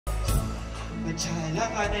My child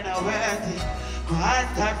love in a worthy. My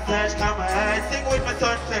hands up search, come my head, sing with my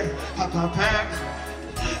sunset. Pop up back.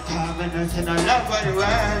 Come and nothing I love for the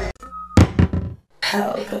world.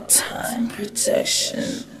 Pelpa time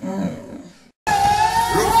protection.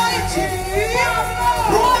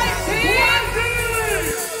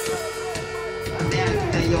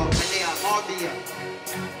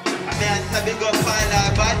 Big up all our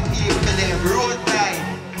bad people, them roadside.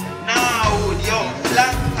 Now, yo,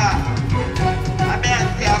 flanker. I mean,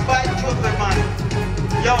 say a bad trouble, man.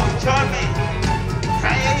 Yo, chummy.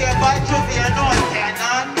 Can you hear bad trouble, you know, say a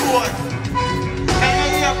non-boat. Can you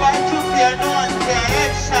hear bad trouble, you know, say a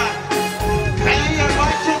headshot. Can you hear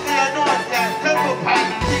bad trouble, you know, say a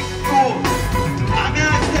 7.62. I mean,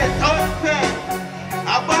 say sunset.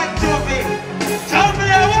 A bad trouble. Tell me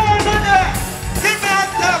I want to there. Give me a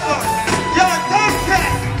 7.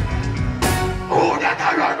 Oh, that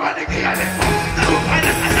I run when they get it. Look at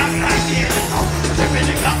them and I'm like here. They're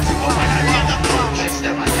really got to go and I read them. Catch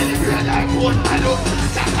them and tell them you're like one. I look.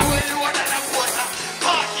 That's how we do it and I'm one.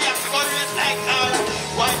 Party have to go to it like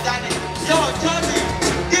one daddy. Yo, Johnny,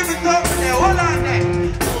 give it up there. Hold on there.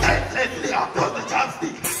 Let's up to the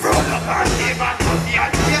chopstick. Roll up our team and put the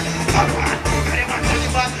idea. Come on, get him and tell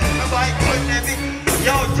him what. My boy couldn't have it.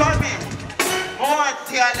 Yo, Johnny. I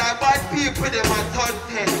see all the bad people, them are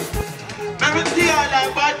sunset. Let me see all the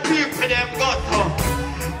bad people, them got up.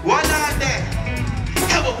 What are they?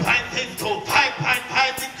 7.62,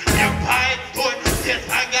 5.56, them pints good, yes,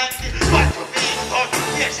 I got it. What to be good,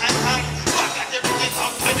 yes, I can. What got everything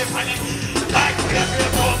up to the planet? Like we have to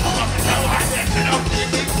go up, so I said to them,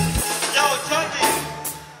 yo, Johnny,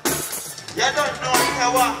 you don't know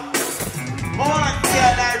what? I see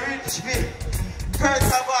all the rich people.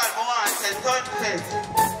 First of all, I want to sunset.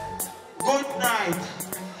 Good night.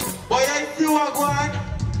 Boy, I see what go on.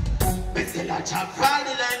 We still a chop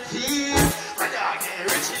fraudulent feel. But I get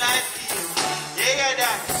rich in I feel. You hear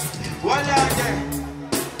that? What are they?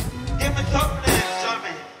 Give me something else, show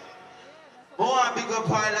me. I want to big up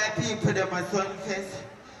all like people that my sunset.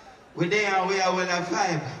 We there and we are well a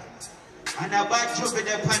vibe. And a bad trouble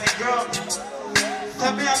there on the ground. So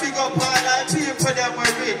me a big up all like people that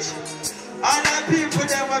were rich. All the people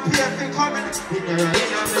that were here for coming in the rain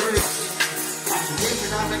of the rich. I'm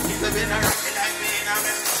living on the people in a rocket like me in a me.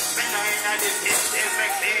 Me know in a this system, me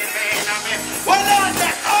feel me in a me. Well on the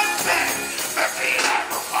country, me feel like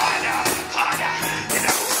my father, in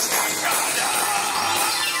a ocean father.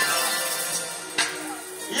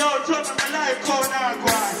 Yo, tell me my life how now go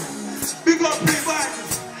on. Big up people.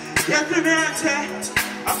 You see me and say,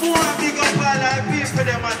 I'm going to big up all the people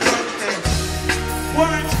that my son say.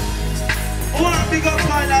 One. I want to big up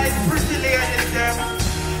all like pretty ladies them.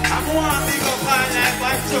 I want to big up all like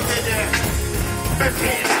white chubby them. Me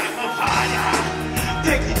feel like my father.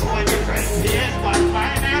 Take it to a different place, but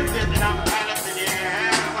finances and I'm kind of in the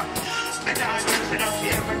air. Me not do it for no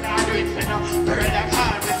fear, me not do it for no brother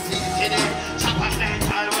call me see today. Chop a night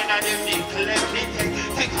all when I them need collect me.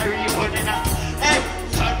 Take a rebound in a hey,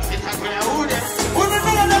 son, it's a good who them. Who don't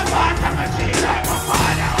know the part of me feel like my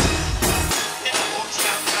father.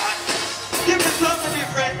 Give me something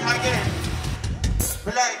different again. I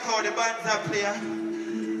like how the bands are playing.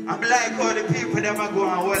 I like how the people them are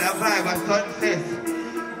going with a vibe at SUMFEST.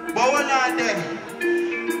 But hold on there.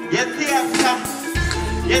 You see after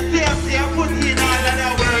you put in all of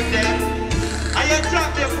that work there. And you drop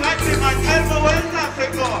the flat film and tell me where it's off to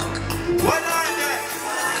go. Hold on there.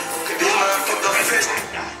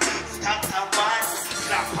 Stop the band.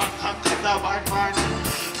 Stop to the bad man.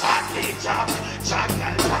 Party job,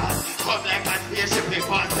 and job. Come like a spaceship, we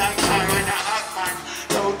pass like car in a hot man.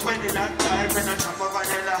 Down 20 long time, when I chop over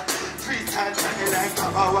vanilla. 3 times and they like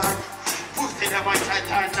cover one. Pussy them a chat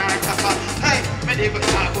and not cover. Hey, medieval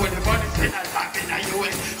talk about the money spin and talk in the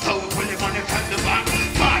US. So we pull the money from the bank.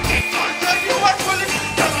 Market don't tell you what pull it.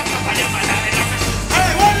 Don't want to cover them and I love it.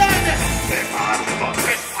 Hey, what are they? They pass the book,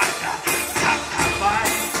 Chris Panda. Tap, boy.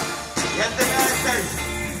 Yes, the guy says,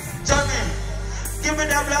 Johnny, give me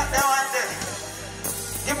that black that one there.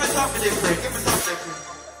 Give me something different, give me something different.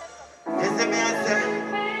 You see me and say,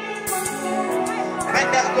 make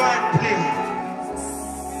that go and play.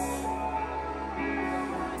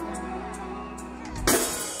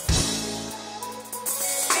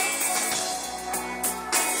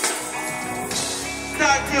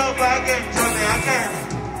 Start you over again, Johnny, again.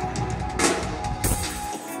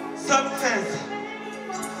 SUMFEST.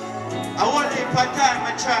 I want to for time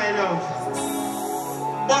I try love.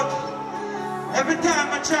 But every time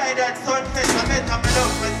I try that SUMFEST, I better me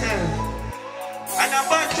love myself. And I'm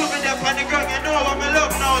about to be there on the ground, you know what me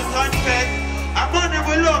love now, SUMFEST. And money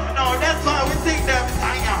we love now, that's why we sing them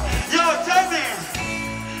song. Yo, tell me,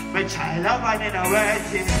 child of man in a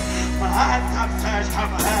waiting. My heart comes search for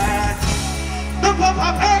my heart. The papa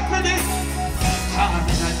back with it. I'm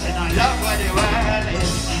nothing I love what the world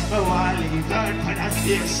is. But while you learn for that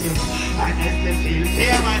spaceship, I just feel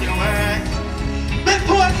fear of the world. This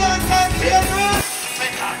one man can't feel it. My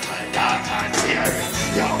thoughts were dark and scary.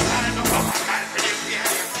 Yo, man, no papa can't feel fear.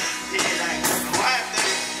 Feel like I'm the wife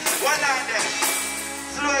there. One on them.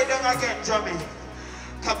 Slow it down again, Jummy.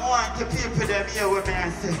 Come on to people them here with me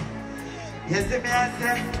and say. You see me and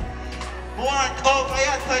say? Want over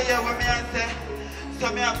here so here with me and say. So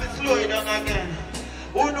me have to slow it down again.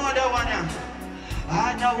 Who know the one here?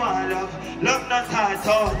 I know one love not hard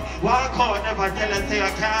out. Walk out, never tell us say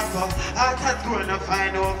you can't go. I just go and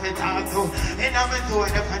find out if it's hard to. In a me soul,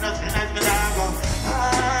 if I not finish me down go.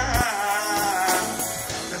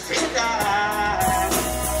 The feel that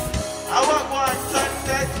I walk one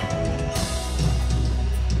sunset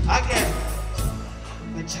again.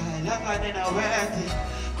 My child love and in a waiting.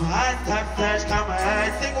 My heart stop search, come my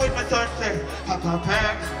head. Sing with my sunset. Papa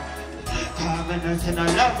Perk. Come and nothing I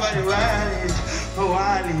love what the world is. Oh,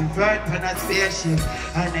 I live right on a spaceship.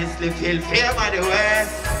 Honestly feel fear by the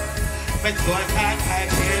west. My soul can't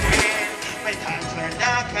type in rain. My thoughts were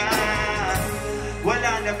darker. Well,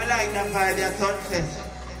 I never like that vibe of SUMFEST.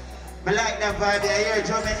 I like that vibe of here,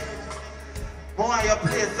 Jummy. More you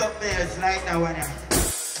play something else like that one.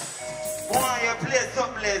 More you play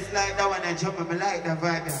something else like that one, Jummy. I like that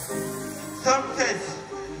vibe. SUMFEST.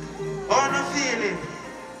 How no feeling?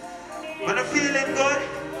 When I'm feeling good?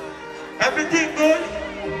 Everything good?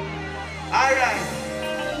 Alright.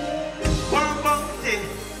 One bouncy.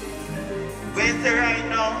 Wait till right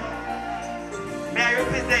now. May I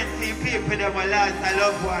represent the people that will lost a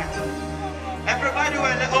loved one. Everybody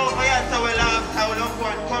will over here so we lost our loved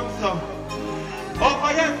one come so.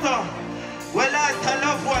 Over here so we lost a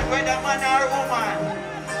loved one, whether man or woman.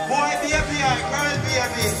 Boy baby or girl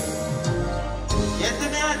baby. You see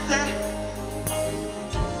me I say?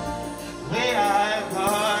 We are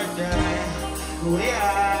gonna, we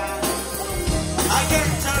are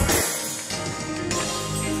against me.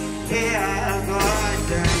 We are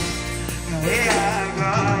gonna, we are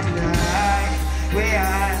gonna, we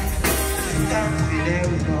are. Every day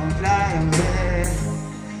we gon' fly away.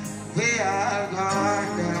 We are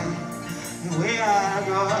gonna, we are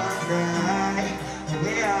gonna,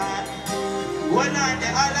 we are. One night the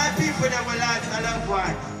other people that will lost a loved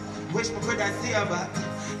one. Wish we could have seen her back.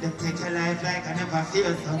 Them take your life like I never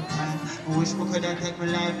feel sometimes. I wish we could have taken my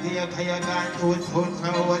life here, cause you're gone too soon. So I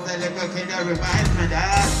was a little kid that reminds me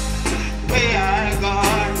that we are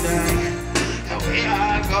gonna die, we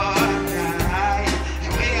are gonna die,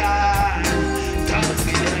 we are. Don't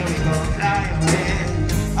feel that we gon' fly away.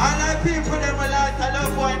 All the people that will lost a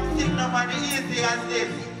loved one, think no money easy as this.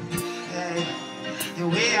 Hey,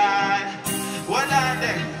 we are one of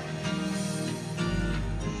them.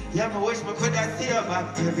 Yeah, I wish I could have seen her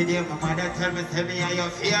back every day. My mother tell me, tell me how you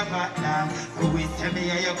feel about that. I wish tell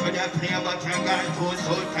me how you could have played, but you're gone too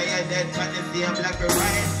soon. Cause you're dead from the same black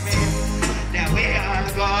reminds me that we are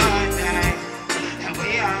gonna die, that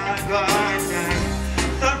we are gonna die.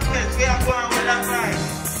 SUMFEST we are going with a vibe.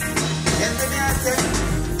 Yes, me I say,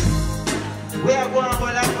 we are going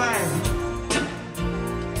with a vibe.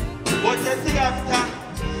 But you see after,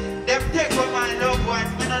 them take with my loved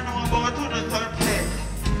ones, we don't know about who the SUMFEST.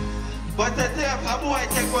 But I say if a boy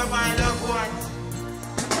take away my loved ones,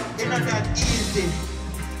 it's not that easy.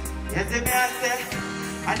 You see me I say?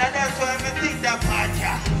 And that's why I think that part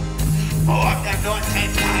here. More of them don't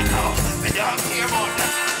take that now. We don't care about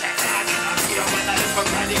them. They don't care when I look for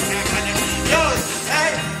the cake. Yo,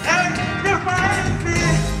 hey, remind me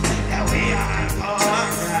that we are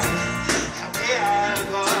gonna, that we are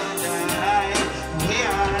gonna, we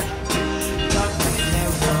are something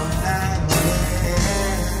that won't die.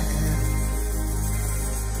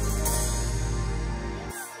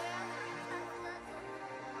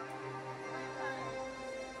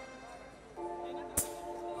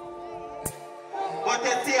 But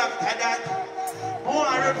you see after that, more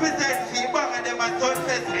represent people and them at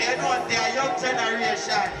SUMFEST, you know they are young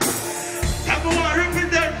generation. The more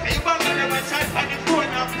represent people and them at chat on the phone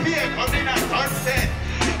and pay coming at SUMFEST.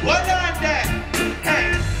 What on there?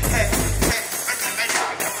 Hey, I tell me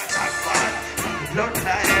now, them at that part. Blood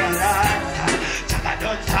clot in a lot. Chaka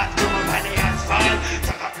don't start to move on the asphalt.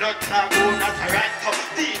 Chaka blood clot go not a rat.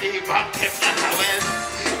 DD bank kept not a well.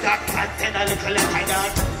 That cat said a little like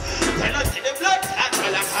that. When I see the blood clot,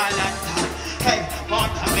 well I call that. Hey,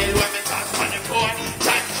 Martha Mill when me talk on the phone.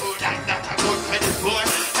 That food like that a good for the phone.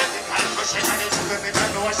 Every call for she and it's for me to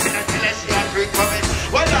know she not tell her she a freak coming.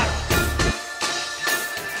 Well on.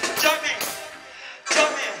 Jummy.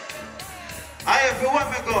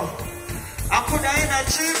 go. I could have in a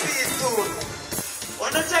 3-piece suit.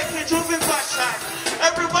 Wanna take me to the fashion?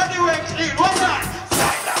 Everybody wear clean. What on?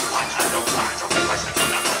 Side up, what I don't want to be fashion.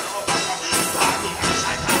 Party and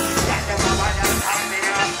shine up. Get them over and come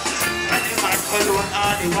here. And the man alone,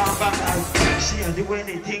 all the one back. She and the way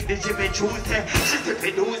they think that she may choose it. She could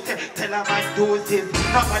be lose it. Tell her man do this.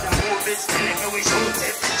 No matter who is telling me we choose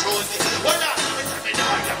it. We choose it. What on? It's a bit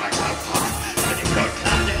hard to my job. But the blood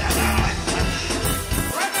clot in her eyes.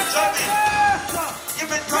 Johnny, give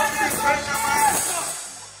me something right now, man.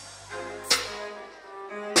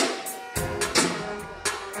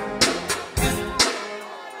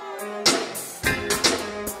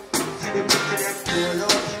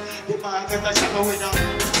 The market is a winner.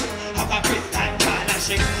 Have a Christian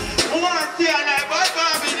partnership. Who want to see a life but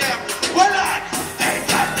Bobby them? Well on. They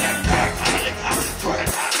got them work on the car. Twerk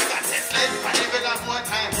on the got this list. But they will have more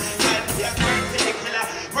time. Then they're work for the killer.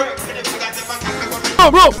 Work for the figure. Oh,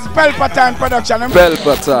 bro, Pelpa Time Production.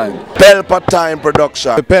 Pelpa Time. Pelpa Time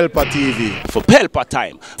Production. Pelpa TV. For Pelpa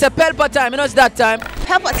Time. It's a Pelpa Time, you know it's that time.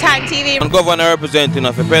 Pelpa Time TV. I'm governor representing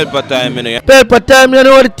of Pelpa Time, you know. Pelpa Time, you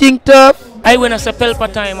know what the thing tough? I when I say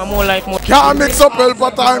Pelpa Time, I'm more like more. Can't mix up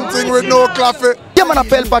Pelpa Time thing with no coffee. Yeah, man, a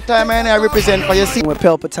Pelpa Time, and I represent for you. See, with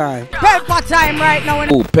Pelpa Time. Pelpa Time right now.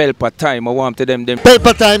 Oh, Pelpa Time, I want to them.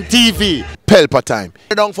 Pelpa Time TV. Pelpa Time.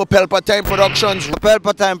 Down for Pelpa Time Productions.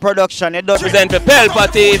 Pelpa Time Production. It does Represent for Pelpa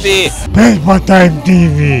TV. Pelpa Time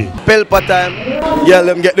TV. Pelpa Time. Yeah,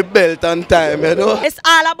 let them get the belt on time, you know. It's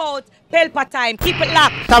all about Pelpa Time. Keep it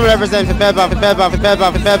locked. Come represent for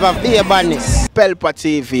Pelpa, be a badness. Pelpa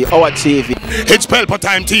TV, our TV. It's Pelpa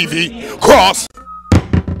Time TV. Cross.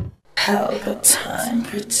 Pelpa Time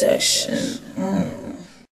Protection.